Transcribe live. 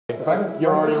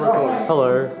You're already recording.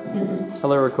 Hello.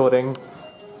 Hello, recording.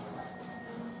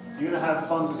 You're gonna have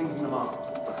fun syncing them up.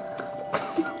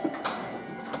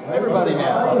 Everybody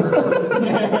now.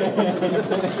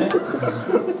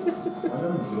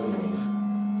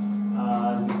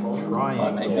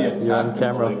 You're on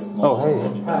camera. Oh, hey.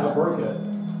 I broke it.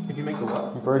 If you make the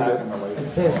what? You broke it.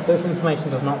 It says this information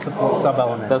does not support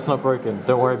sub-elements. That's not broken.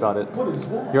 Don't worry about it. What is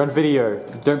that? You're on video.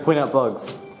 Don't point out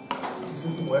bugs. It's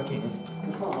not working.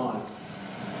 Come on.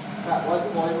 Why is the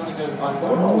volume only go by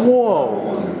Whoa!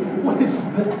 What is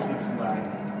that? It's like...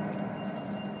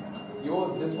 You're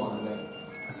this one, I think.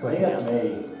 I think that's me.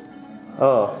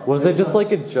 Oh, was it just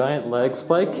like a giant lag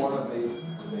spike? One of these.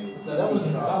 So that was a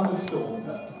thunderstorm.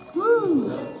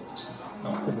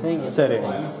 The thing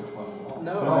settings.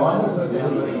 No,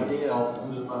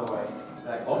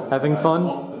 Having fun?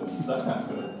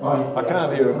 I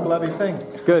can't hear a bloody thing.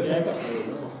 Good.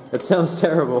 It sounds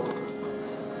terrible.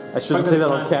 I shouldn't say that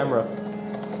on camera.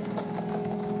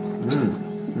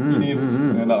 You need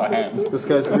another hand. This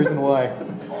guy's the reason why.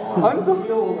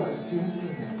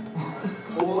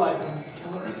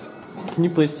 Can you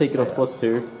please take it off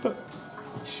 +2?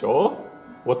 Sure.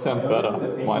 What sounds better?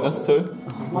 -2?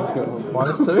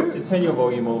 -2? Just turn your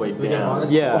volume all the way down.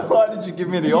 Yeah. Why did you give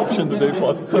me the option to do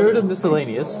Go +2? to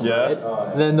miscellaneous. Yeah. Right?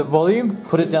 Then the volume,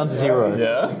 put it down to 0.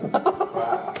 Yeah.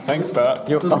 Thanks, Pat.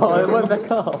 Oh, it went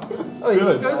back up. Oh, if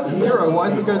it goes to 0, why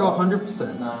does it go to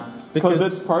 100%? Because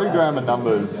it's programmer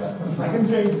numbers. I can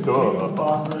change Duh.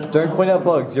 Don't point out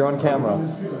bugs, you're on camera.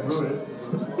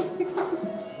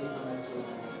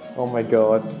 Oh my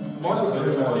god.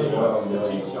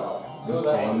 Just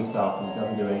changing stuff and it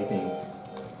doesn't do anything.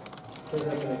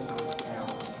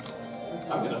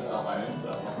 I'm gonna start my own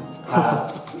stuff.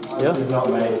 Yeah? This is not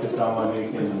made for someone who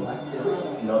can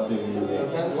not do music.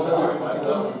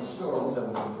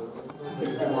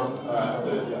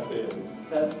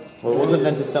 Well, it wasn't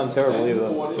meant to sound terrible either.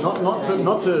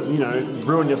 Not to you know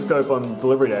ruin your scope on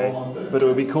delivery day, but it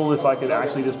would be cool if I could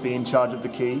actually just be in charge of the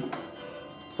key.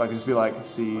 So I could just be like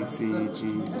C C G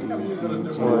C C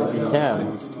G. Well, you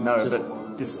can. No, Just-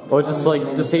 but this Or just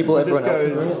like disable this everyone else.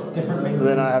 goes.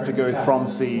 Then I have to go from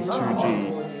C to G.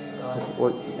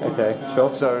 What? Okay, sure.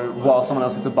 So while someone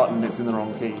else hits a button, it's in the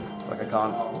wrong key. It's like I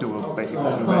can't do a basic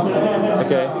button.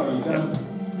 Okay.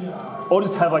 Or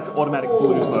just have like automatic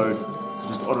blues mode, so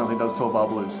just automatically does 12-bar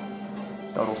blues.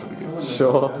 That would also be good.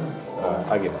 Sure.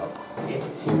 I give up.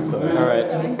 Alright,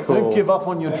 cool. Don't give up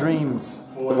on your dreams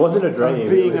It wasn't a of dream.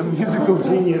 being a musical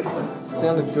genius. It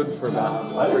sounded good for about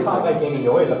I just can't make any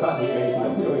noise. I can't hear anything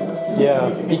I'm doing.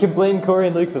 Yeah, you can blame Corey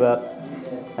and Luke for that.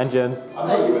 And Jen.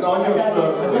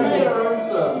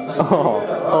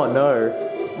 Oh no.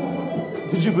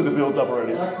 Did you put the builds up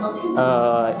already?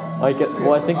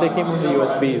 Well, I think they came with the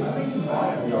USBs.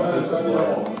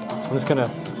 I'm just gonna.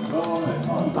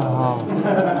 Oh,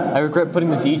 I regret putting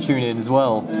the D-tune in as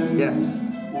well. Yes.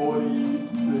 Oh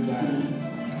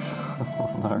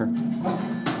no.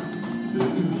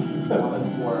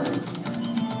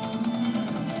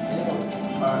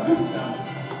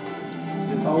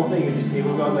 This whole thing is just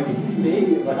people going like, is this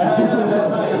me? Like,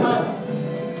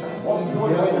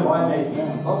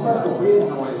 I'll press a weird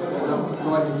noise so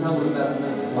I can tell that that's me.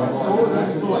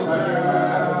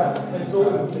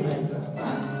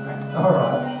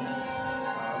 Alright.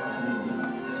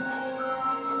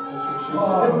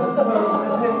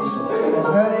 It's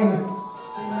hurting.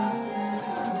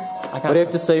 What do you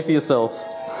have to say for yourself?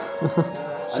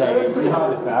 Shane, it's pretty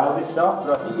hard to fail this stuff,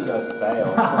 but I think you guys fail.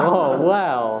 Oh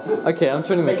wow. Okay, I'm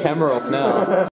turning the camera off now.